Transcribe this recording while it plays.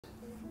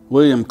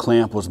William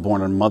Clamp was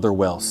born in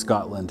Motherwell,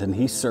 Scotland, and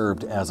he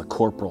served as a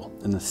corporal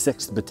in the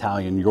 6th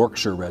Battalion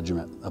Yorkshire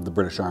Regiment of the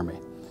British Army.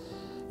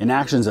 In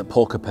actions at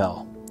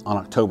Polkapelle on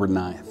October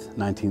 9th,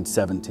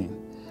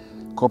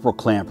 1917, Corporal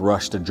Clamp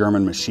rushed a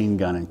German machine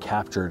gun and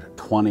captured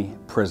 20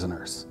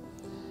 prisoners.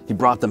 He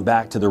brought them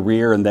back to the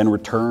rear and then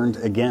returned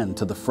again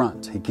to the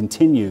front. He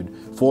continued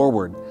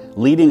forward,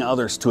 leading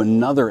others to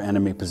another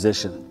enemy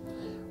position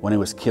when he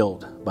was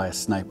killed by a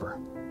sniper.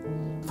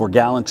 For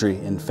gallantry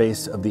in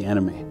face of the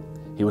enemy,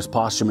 he was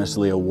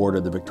posthumously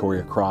awarded the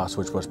Victoria Cross,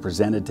 which was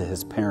presented to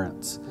his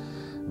parents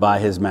by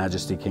His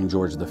Majesty King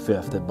George V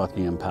at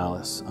Buckingham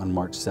Palace on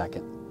March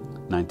 2nd,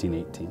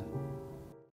 1918.